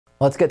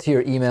Let's get to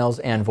your emails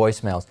and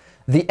voicemails.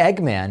 The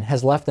Eggman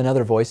has left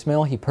another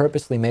voicemail. He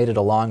purposely made it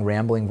a long,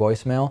 rambling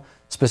voicemail,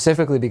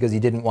 specifically because he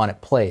didn't want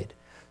it played.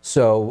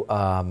 So,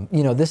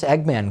 you know, this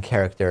Eggman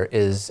character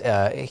is,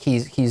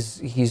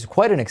 he's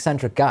quite an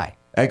eccentric guy.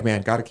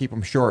 Eggman, got to keep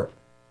him short.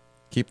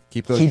 Keep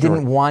those He short.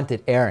 didn't want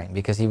it airing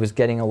because he was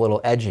getting a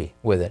little edgy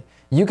with it.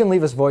 You can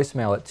leave us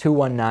voicemail at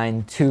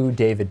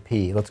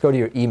 219-2-DAVID-P. Let's go to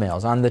your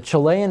emails. On the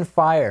Chilean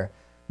fire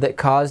that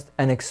caused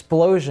an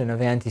explosion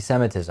of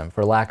anti-Semitism,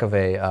 for lack of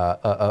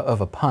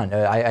a pun.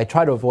 I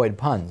try to avoid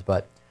puns,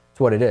 but it's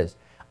what it is.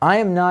 I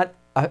am not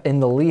in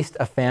the least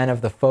a fan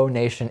of the faux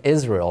nation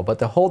Israel, but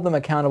to hold them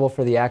accountable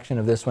for the action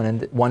of this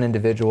one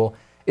individual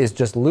is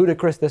just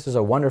ludicrous. This is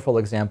a wonderful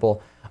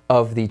example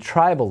of the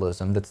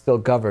tribalism that still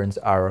governs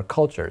our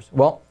cultures.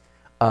 Well,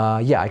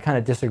 yeah, I kind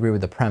of disagree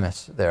with the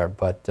premise there,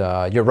 but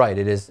you're right,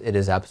 it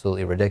is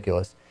absolutely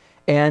ridiculous.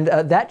 And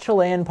that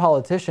Chilean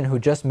politician who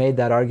just made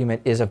that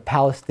argument is of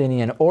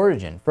Palestinian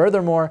origin.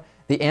 Furthermore,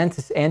 the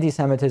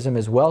anti-Semitism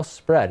is well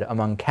spread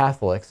among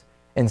Catholics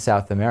in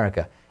South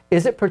America.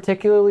 Is it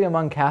particularly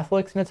among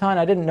Catholics, Natan?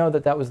 I didn't know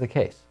that that was the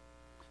case.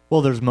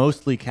 Well, there's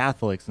mostly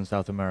Catholics in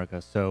South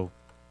America, so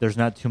there's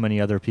not too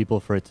many other people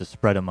for it to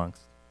spread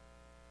amongst.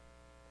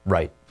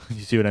 Right.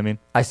 You see what I mean?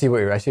 I see where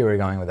you're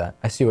going with that.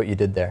 I see what you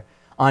did there.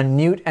 On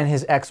Newt and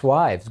his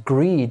ex-wives,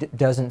 greed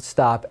doesn't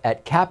stop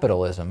at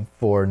capitalism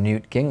for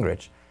Newt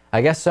Gingrich.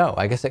 I guess so.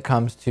 I guess it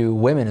comes to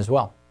women as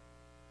well.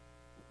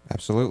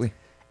 Absolutely.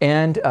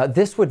 And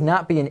this would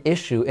not be an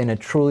issue in a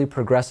truly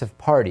progressive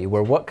party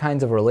where what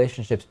kinds of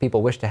relationships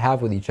people wish to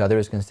have with each other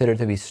is considered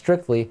to be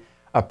strictly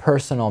a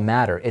personal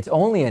matter. It's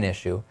only an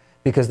issue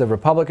because the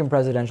Republican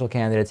presidential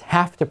candidates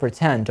have to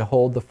pretend to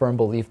hold the firm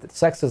belief that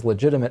sex is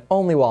legitimate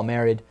only while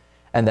married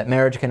and that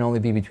marriage can only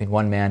be between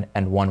one man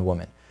and one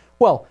woman.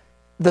 Well,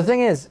 the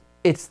thing is,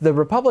 it's the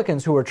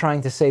Republicans who are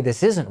trying to say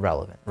this isn't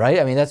relevant, right?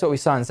 I mean, that's what we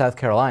saw in South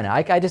Carolina.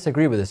 I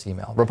disagree with this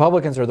email.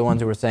 Republicans are the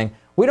ones who are saying,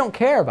 we don't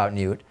care about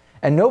Newt,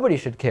 and nobody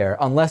should care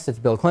unless it's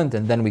Bill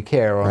Clinton, then we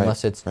care, or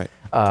unless it's,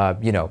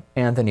 you know,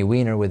 Anthony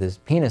Weiner with his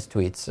penis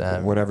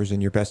tweets. Whatever's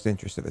in your best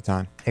interest at the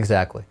time.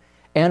 Exactly.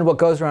 And what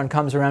goes around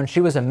comes around.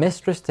 She was a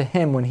mistress to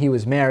him when he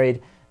was married.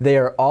 They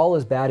are all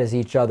as bad as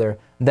each other.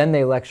 Then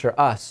they lecture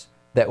us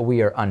that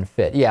we are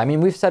unfit. Yeah, I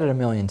mean, we've said it a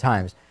million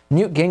times.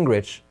 Newt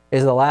Gingrich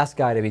is the last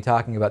guy to be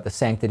talking about the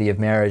sanctity of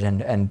marriage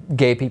and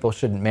gay people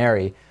shouldn't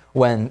marry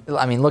when,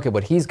 I mean, look at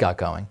what he's got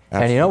going.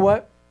 Absolutely. And you know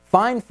what?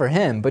 Fine for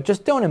him, but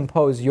just don't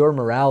impose your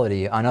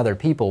morality on other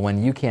people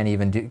when you can't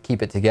even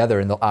keep it together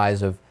in the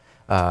eyes of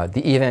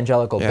the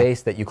evangelical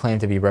base that you claim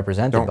to be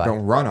represented by.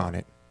 Don't run on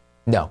it.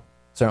 No,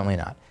 certainly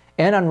not.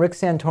 And on Rick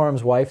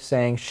Santorum's wife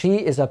saying she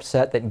is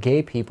upset that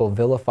gay people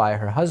vilify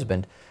her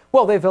husband.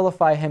 Well, they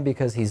vilify him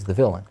because he's the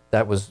villain.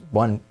 That was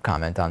one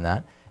comment on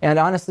that. And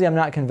honestly, I'm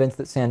not convinced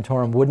that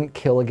Santorum wouldn't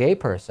kill a gay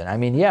person. I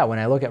mean, yeah, when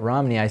I look at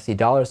Romney, I see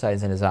dollar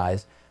signs in his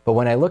eyes. But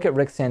when I look at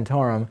Rick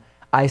Santorum,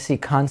 I see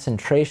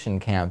concentration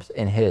camps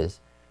in his.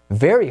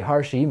 Very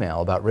harsh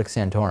email about Rick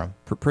Santorum.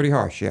 Pretty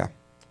harsh, yeah.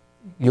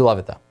 You love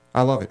it, though.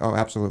 I love it. Oh,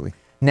 absolutely.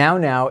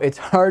 Now, it's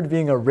hard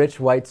being a rich,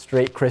 white,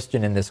 straight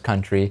Christian in this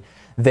country.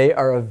 They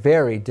are a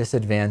very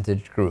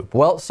disadvantaged group.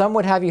 Well, some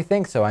would have you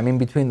think so. I mean,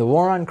 between the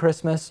war on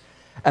Christmas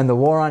and the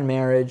war on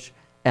marriage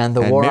and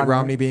the war on... Mitt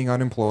Romney being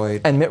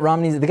unemployed. And Mitt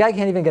Romney, the guy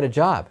can't even get a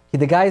job.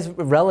 The guy's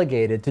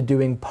relegated to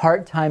doing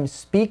part-time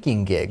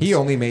speaking gigs. He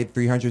only made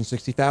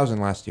 $360,000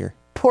 last year.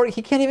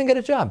 He can't even get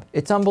a job.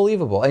 It's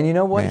unbelievable. And you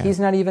know what? Man. He's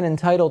not even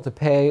entitled to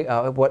pay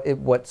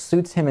what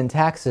suits him in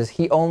taxes.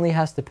 He only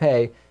has to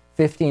pay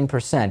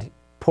 15%.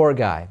 Poor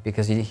guy,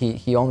 because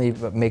he only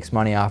makes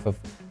money off of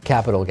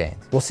capital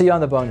gains. We'll see you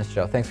on the bonus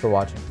show. Thanks for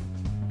watching.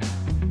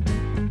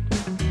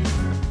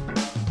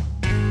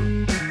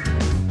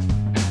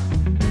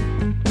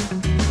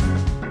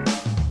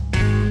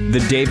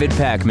 The David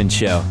Pakman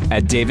Show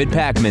at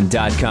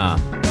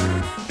davidpakman.com.